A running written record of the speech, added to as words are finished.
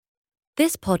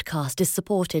This podcast is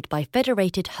supported by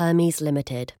Federated Hermes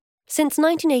Limited. Since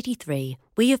 1983,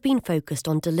 we have been focused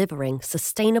on delivering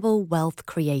sustainable wealth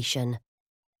creation,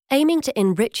 aiming to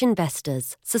enrich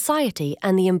investors, society,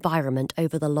 and the environment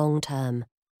over the long term.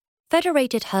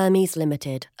 Federated Hermes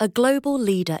Limited, a global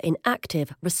leader in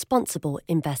active, responsible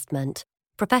investment.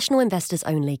 Professional investors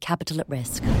only, capital at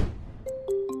risk.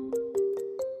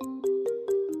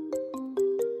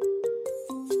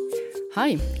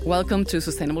 Hi, welcome to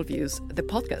Sustainable Views, the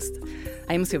podcast.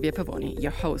 I am Silvia Pavoni,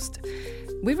 your host.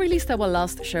 We released our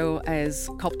last show as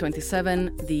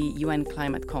COP27, the UN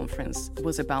climate conference,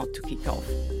 was about to kick off.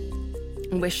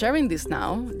 And we're sharing this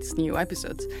now, this new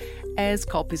episode, as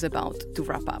COP is about to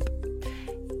wrap up.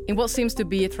 In what seems to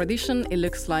be a tradition, it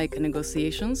looks like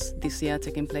negotiations, this year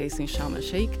taking place in Sharm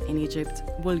el-Sheikh in Egypt,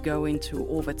 will go into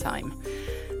overtime.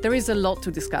 There is a lot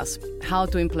to discuss: how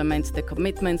to implement the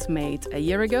commitments made a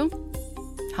year ago,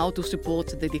 how to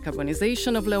support the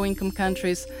decarbonization of low-income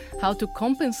countries, how to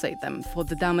compensate them for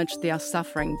the damage they are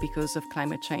suffering because of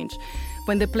climate change,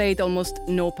 when they played almost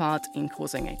no part in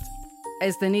causing it.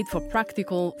 As the need for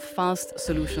practical, fast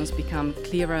solutions become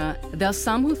clearer, there are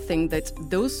some who think that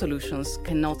those solutions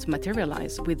cannot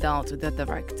materialize without the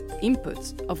direct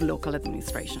input of local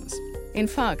administrations. In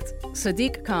fact,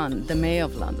 Sadiq Khan, the mayor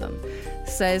of London,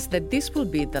 says that this will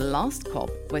be the last COP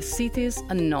where cities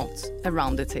are not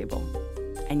around the table.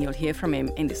 And you'll hear from him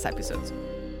in this episode.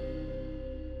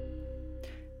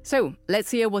 So,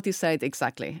 let's hear what he said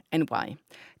exactly and why.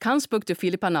 Khan spoke to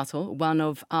Philippa Nuttall, one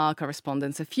of our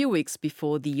correspondents, a few weeks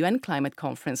before the UN climate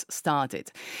conference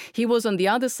started. He was on the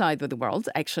other side of the world,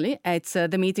 actually, at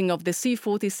the meeting of the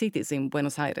C40 cities in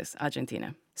Buenos Aires,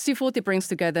 Argentina. C40 brings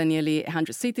together nearly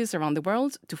 100 cities around the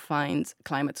world to find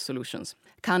climate solutions.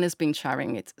 Khan has been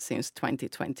chairing it since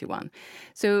 2021.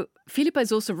 So Philippa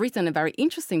has also written a very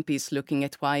interesting piece looking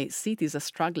at why cities are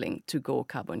struggling to go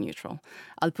carbon neutral.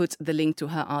 I'll put the link to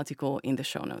her article in the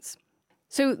show notes.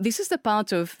 So this is the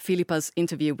part of Philippa's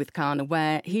interview with Khan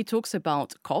where he talks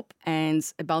about COP and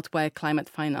about where climate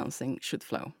financing should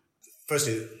flow.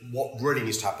 Firstly, what really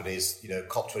needs to happen is,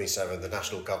 COP27, the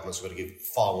national governments are going to give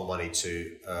far more money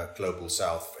to Global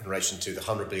South in relation to the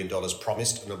 $100 billion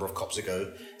promised a number of COPs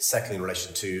ago. Secondly, in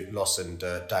relation to loss and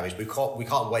damage. We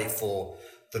can't wait for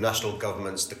the national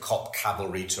governments, the COP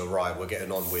cavalry to arrive. We're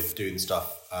getting on with doing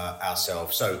stuff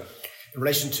ourselves. So in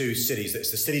relation to cities,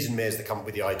 it's the cities and mayors that come up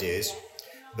with the ideas.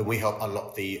 Then we help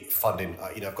unlock the funding.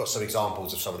 I've got some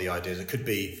examples of some of the ideas. It could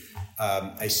be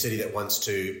a city that wants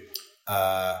to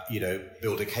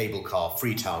build a cable car,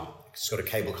 Freetown. It's got a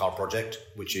cable car project,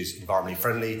 which is environmentally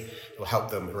friendly. It will help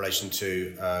them in relation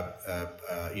to,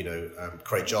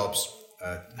 create jobs,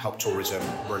 help tourism,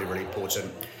 really, really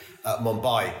important.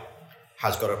 Mumbai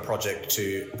has got a project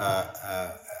to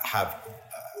have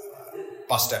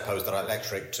bus depots that are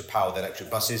electric to power the electric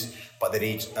buses, but they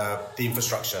need the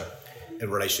infrastructure in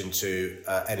relation to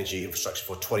energy infrastructure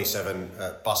for 27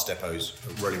 bus depots,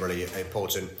 really, really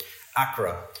important.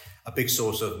 Accra, a big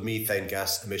source of methane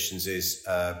gas emissions is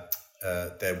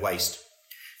their waste.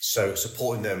 So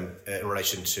supporting them in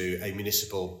relation to a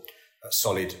municipal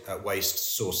solid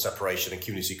waste source separation and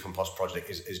community compost project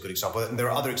is a good example. And there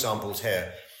are other examples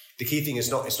here. The key thing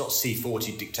is it's not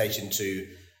C40 dictating to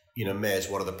mayors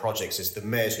what are the projects. It's the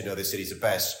mayors who know their cities the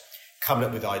best coming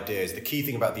up with ideas. The key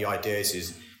thing about the ideas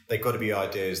is they've got to be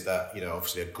ideas that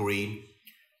obviously are green,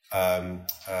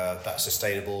 that's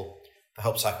sustainable,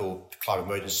 help tackle the climate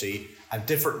emergency, and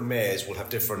different mayors will have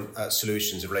different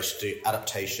solutions in relation to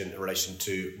adaptation, in relation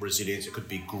to resilience. It could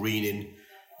be greening.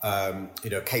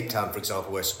 Cape Town, for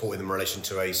example, we're supporting them in relation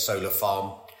to a solar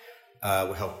farm.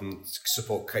 We're helping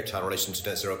support Cape Town in relation to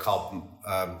net zero carbon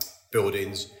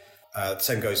buildings. The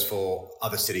same goes for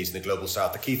other cities in the Global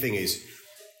South. The key thing is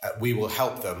we will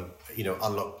help them,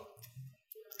 unlock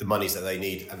the monies that they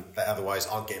need and that otherwise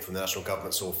aren't getting from the national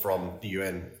governments or from the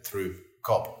UN through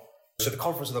COP. So the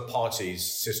Conference of the Parties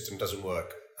system doesn't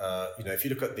work. If you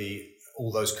look at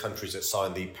all those countries that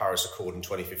signed the Paris Accord in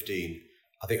 2015,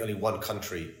 I think only one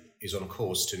country is on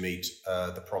course to meet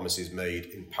the promises made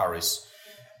in Paris.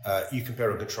 You compare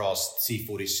and contrast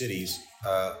C40 cities,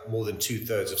 more than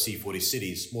two-thirds of C40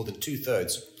 cities, more than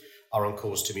two-thirds are on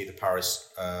course to meet the Paris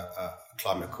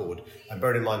Climate Accord. And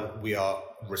bearing in mind, we are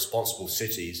responsible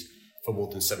cities for more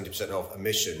than 70% of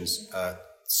emissions.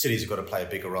 Cities have got to play a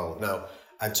bigger role. Now,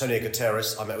 Antonio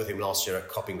Guterres, I met with him last year at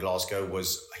COP in Glasgow,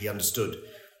 he understood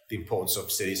the importance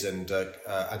of cities, and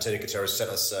Antonio Guterres sent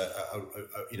us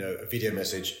a video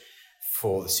message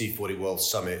for the C40 World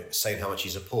Summit saying how much he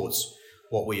supports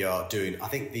what we are doing. I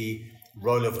think the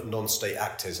role of non-state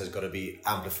actors has got to be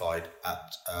amplified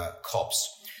at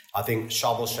COPs. I think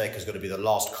Sharm el-Sheikh has got to be the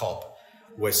last COP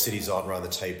where cities aren't around the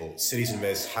table. Cities and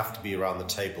mayors have to be around the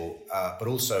table, but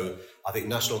also I think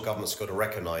national governments have got to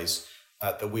recognise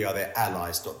that we are their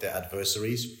allies, not their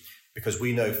adversaries, because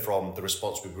we know from the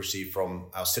response we've received from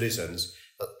our citizens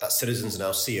that citizens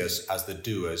now see us as the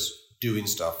doers, doing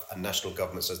stuff, and national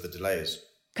governments as the delayers.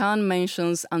 Khan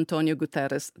mentions Antonio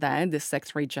Guterres there, the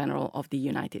Secretary General of the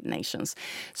United Nations.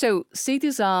 So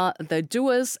cities are the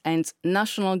doers and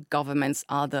national governments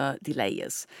are the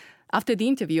delayers. After the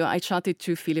interview, I chatted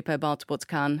to Philippe about what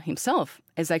Khan himself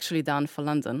has actually done for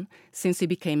London since he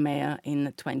became mayor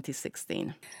in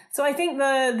 2016. So I think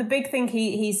the big thing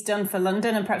he's done for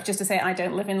London, and perhaps just to say I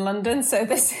don't live in London, so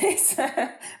this is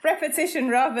repetition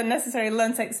rather than necessarily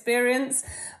learnt experience.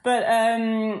 But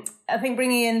I think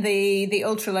bringing in the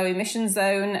ultra low emission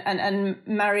zone and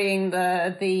marrying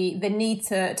the need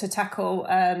to tackle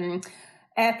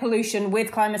air pollution with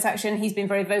climate action. He's been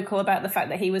very vocal about the fact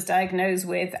that he was diagnosed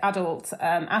with adult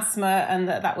asthma, and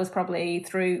that was probably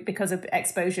because of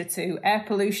exposure to air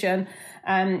pollution.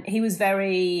 He was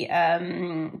very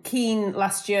keen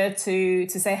last year to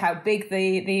say how big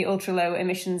the ultra low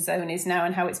emissions zone is now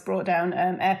and how it's brought down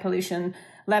air pollution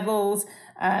levels.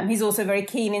 He's also very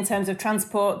keen in terms of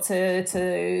transport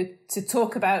to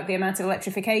talk about the amount of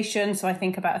electrification. So I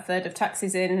think about a third of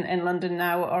taxis in London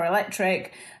now are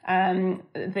electric.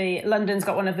 London's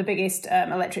got one of the biggest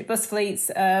electric bus fleets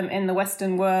in the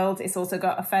Western world. It's also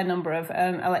got a fair number of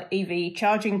EV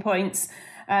charging points.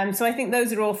 So I think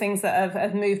those are all things that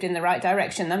have moved in the right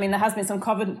direction. I mean, there has been some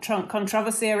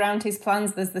controversy around his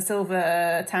plans. There's the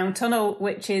Silver Town Tunnel,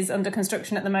 which is under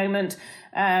construction at the moment,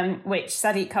 which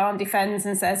Sadiq Khan defends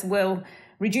and says will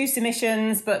reduce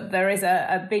emissions. But there is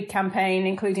a big campaign,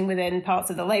 including within parts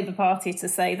of the Labour Party, to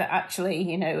say that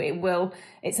actually, it will.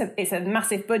 It's a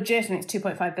massive budget, and it's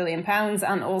 £2.5 billion,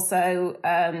 and also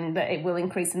that it will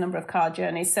increase the number of car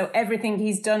journeys. So everything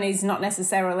he's done is not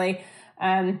necessarily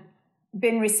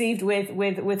been received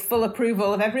with full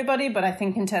approval of everybody, but I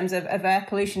think in terms of air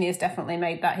pollution, he has definitely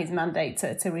made that his mandate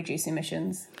to reduce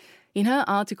emissions. In her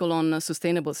article on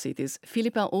sustainable cities,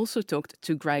 Philippa also talked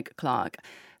to Greg Clark,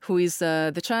 who is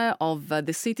the chair of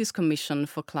the Cities Commission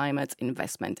for Climate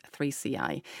Investment,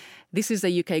 3CI. This is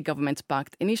a UK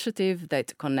government-backed initiative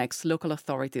that connects local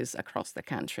authorities across the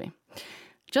country.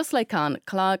 Just like Khan,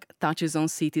 Clark touches on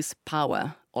cities'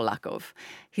 power, or lack of.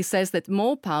 He says that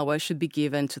more power should be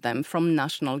given to them from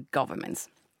national governments.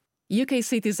 UK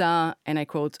cities are, and I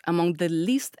quote, among the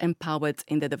least empowered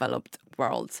in the developed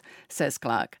world, says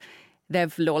Clark. They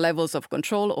have low levels of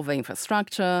control over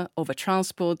infrastructure, over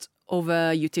transport,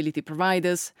 over utility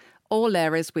providers, all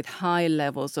areas with high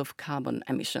levels of carbon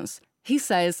emissions. He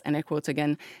says, and I quote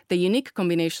again, the unique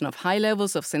combination of high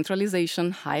levels of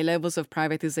centralization, high levels of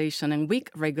privatization and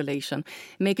weak regulation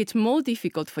make it more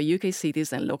difficult for UK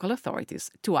cities and local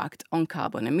authorities to act on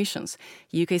carbon emissions.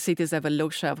 UK cities have a low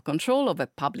share of control over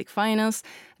public finance,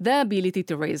 their ability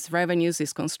to raise revenues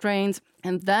is constrained,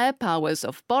 and their powers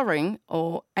of borrowing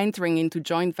or entering into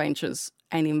joint ventures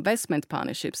and investment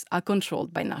partnerships are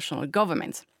controlled by national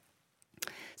governments.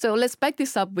 So let's back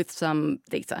this up with some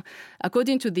data.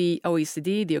 According to the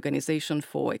OECD, the Organization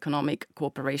for Economic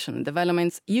Cooperation and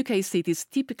Development, UK cities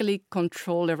typically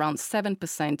control around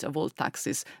 7% of all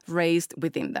taxes raised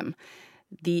within them.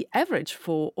 The average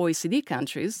for OECD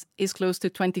countries is close to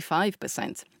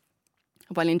 25%.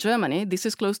 While in Germany, this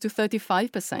is close to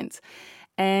 35%.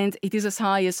 And it is as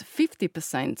high as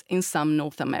 50% in some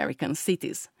North American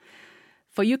cities.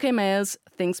 For UK mayors,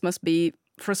 things must be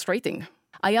frustrating.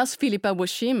 I asked Philippa what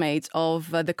she made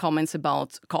of the comments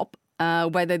about COP,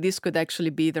 whether this could actually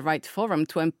be the right forum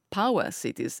to empower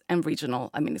cities and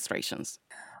regional administrations.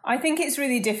 I think it's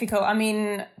really difficult. I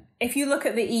mean, if you look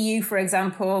at the EU, for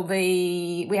example,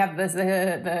 we have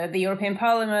the European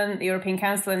Parliament, the European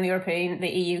Council, and the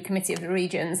EU Committee of the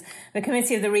Regions. The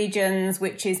Committee of the Regions,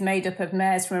 which is made up of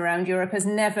mayors from around Europe, has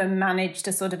never managed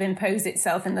to sort of impose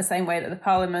itself in the same way that the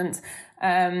Parliament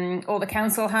or the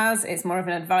Council has. It's more of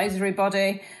an advisory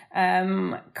body.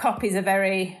 COP is a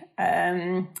very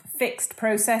fixed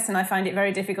process, and I find it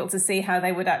very difficult to see how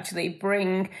they would actually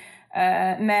bring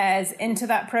mayors into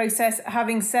that process.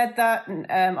 Having said that,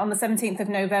 on the 17th of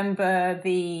November,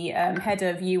 the head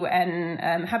of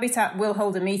UN Habitat will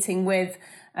hold a meeting with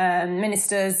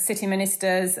ministers, city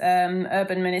ministers,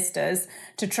 urban ministers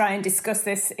to try and discuss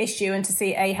this issue and to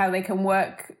see A, how they can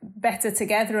work better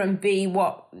together, and B,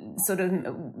 what sort of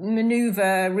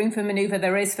room for manoeuvre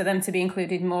there is for them to be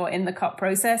included more in the COP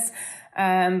process.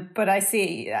 But I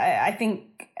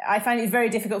find it very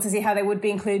difficult to see how they would be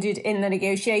included in the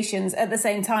negotiations. At the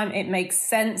same time, it makes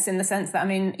sense in the sense that,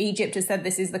 Egypt has said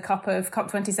this is the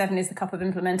COP27 is the COP of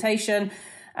implementation.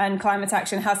 and climate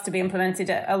action has to be implemented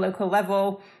at a local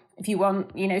level. If you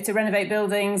want, to renovate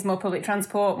buildings, more public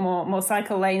transport, more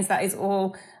cycle lanes, that is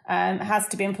all has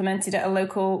to be implemented at a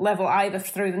local level, either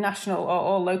through the national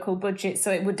or local budget.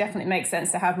 So it would definitely make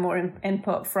sense to have more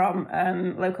input from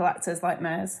local actors like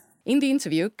mayors. In the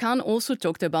interview, Khan also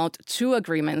talked about two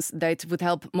agreements that would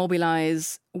help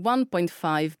mobilize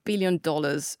 $1.5 billion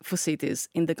for cities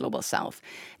in the Global South.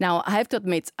 Now, I have to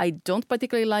admit, I don't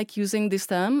particularly like using this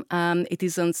term. It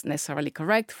isn't necessarily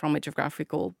correct from a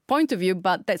geographical point of view,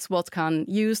 but that's what Khan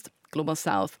used, Global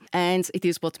South, and it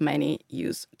is what many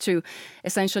use too.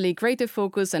 Essentially, greater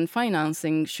focus and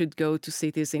financing should go to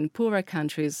cities in poorer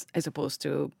countries as opposed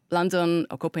to London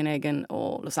or Copenhagen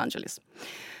or Los Angeles.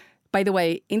 By the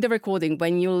way, in the recording,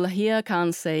 when you'll hear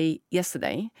Khan say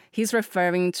yesterday, he's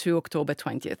referring to October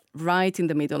 20th, right in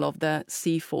the middle of the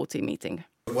C40 meeting.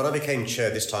 When I became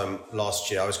chair this time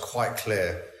last year, I was quite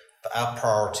clear that our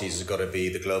priorities have got to be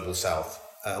the Global South.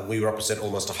 We represent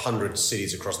almost 100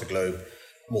 cities across the globe,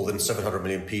 more than 700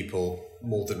 million people,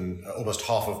 more than almost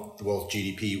half of the world's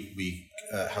GDP we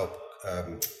help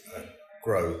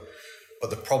grow.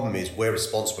 But the problem is we're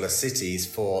responsible as cities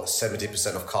for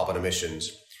 70% of carbon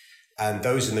emissions. And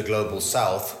those in the Global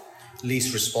South,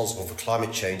 least responsible for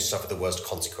climate change, suffer the worst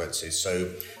consequences.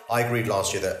 So I agreed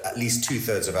last year that at least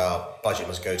 2/3 of our budget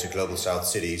must go to Global South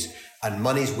cities, and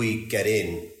monies we get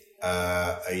in,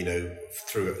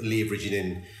 through leveraging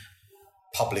in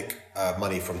public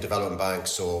money from development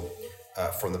banks or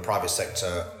from the private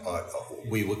sector,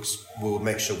 we will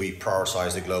make sure we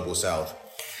prioritise the Global South.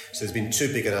 So there's been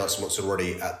two big announcements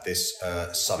already at this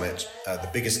summit, the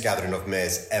biggest gathering of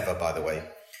mayors ever, by the way.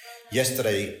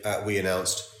 Yesterday, we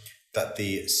announced that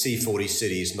the C40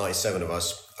 cities, 97 of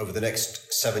us, over the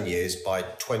next 7 years, by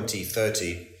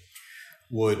 2030,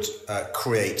 would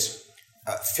create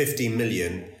 50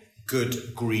 million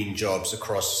good green jobs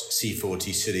across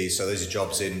C40 cities. So those are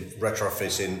jobs in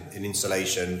retrofitting, in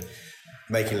insulation,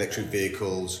 making electric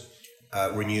vehicles,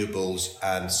 renewables,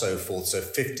 and so forth. So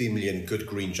 50 million good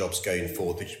green jobs going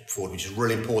forward, which is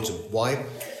really important. Why?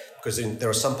 Because there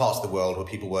are some parts of the world where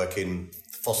people work in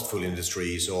fossil fuel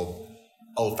industries or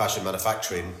old-fashioned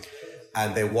manufacturing,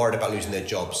 and they're worried about losing their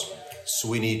jobs. So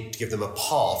we need to give them a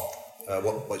path,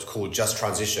 what's called just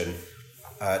transition,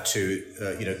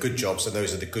 to good jobs, and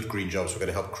those are the good green jobs we're going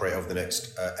to help create over the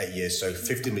next 8 years. So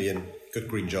 50 million good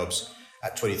green jobs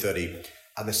at 2030.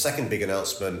 And the second big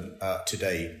announcement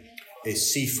today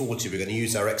is C40. We're going to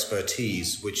use our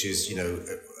expertise, which is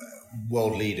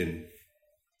world leading,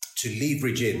 to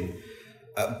leverage in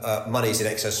monies in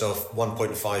excess of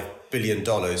 $1.5 billion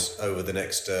over the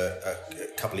next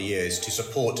couple of years to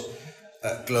support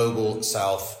Global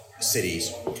South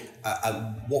cities.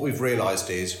 And what we've realised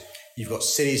is you've got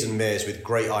cities and mayors with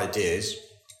great ideas.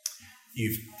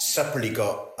 You've separately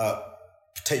got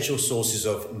potential sources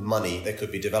of money. They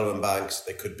could be development banks,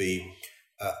 they could be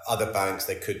other banks,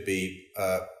 they could be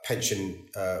pension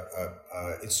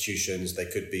institutions, they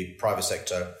could be private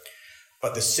sector.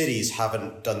 But the cities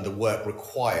haven't done the work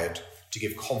required to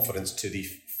give confidence to the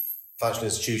financial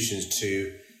institutions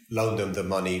to loan them the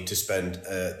money, to spend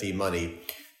the money.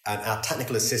 And our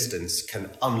technical assistance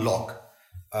can unlock,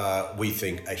 we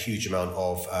think, a huge amount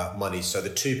of money. So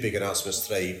the two big announcements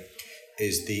today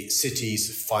is the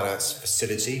cities finance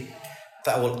facility.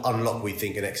 That will unlock, we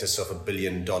think, in excess of $1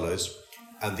 billion.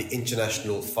 And the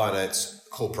International Finance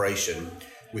Corporation,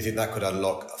 we think that could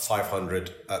unlock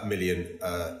 $500 million.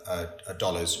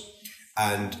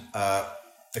 And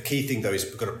the key thing, though, is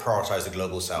we've got to prioritise the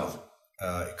Global South.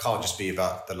 It can't just be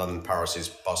about the London, Parises,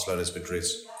 Barcelonas,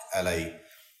 Madrids, LA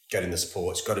getting the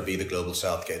support. It's got to be the Global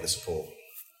South getting the support.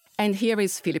 And here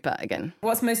is Philippa again.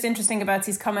 What's most interesting about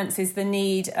his comments is the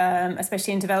need,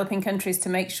 especially in developing countries, to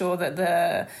make sure that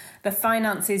the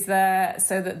finance is there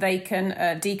so that they can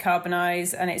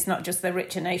decarbonise, and it's not just the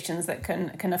richer nations that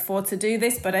can afford to do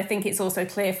this. But I think it's also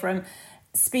clear from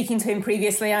speaking to him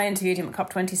previously, I interviewed him at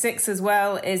COP26 as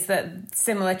well, is that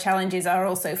similar challenges are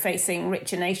also facing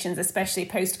richer nations, especially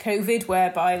post-COVID,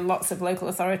 whereby lots of local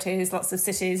authorities, lots of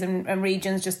cities and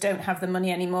regions just don't have the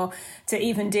money anymore to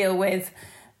even deal with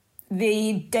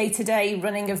the day-to-day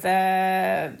running of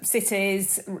their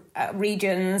cities,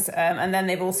 regions, and then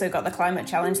they've also got the climate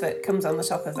challenge that comes on the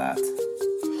top of that.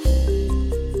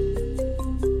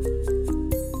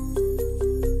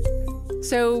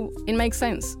 So it makes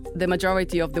sense. The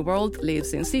majority of the world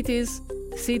lives in cities.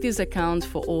 Cities account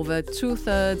for over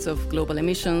 2/3 of global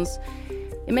emissions.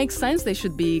 It makes sense they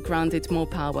should be granted more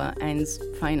power and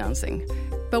financing.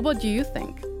 But what do you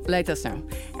think? Let us know.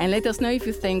 And let us know if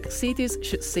you think cities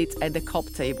should sit at the COP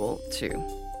table too.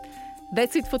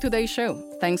 That's it for today's show.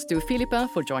 Thanks to Philippa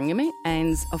for joining me,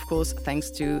 and of course, thanks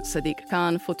to Sadiq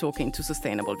Khan for talking to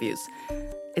Sustainable Views.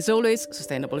 As always,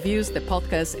 Sustainable Views, the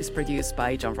podcast, is produced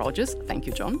by John Rogers. Thank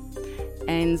you, John.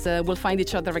 And we'll find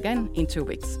each other again in 2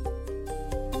 weeks.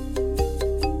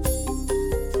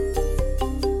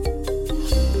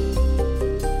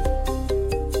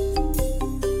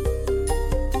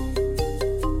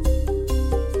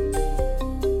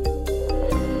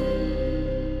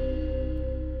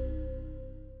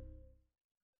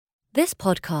 This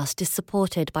podcast is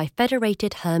supported by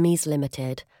Federated Hermes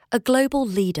Limited, a global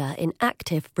leader in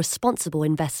active, responsible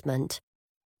investment.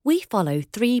 We follow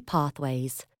 3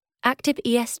 pathways: active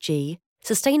ESG,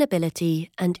 sustainability,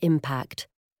 and impact.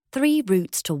 3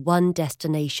 routes to one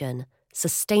destination: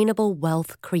 sustainable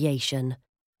wealth creation.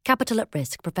 Capital at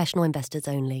risk, professional investors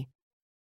only.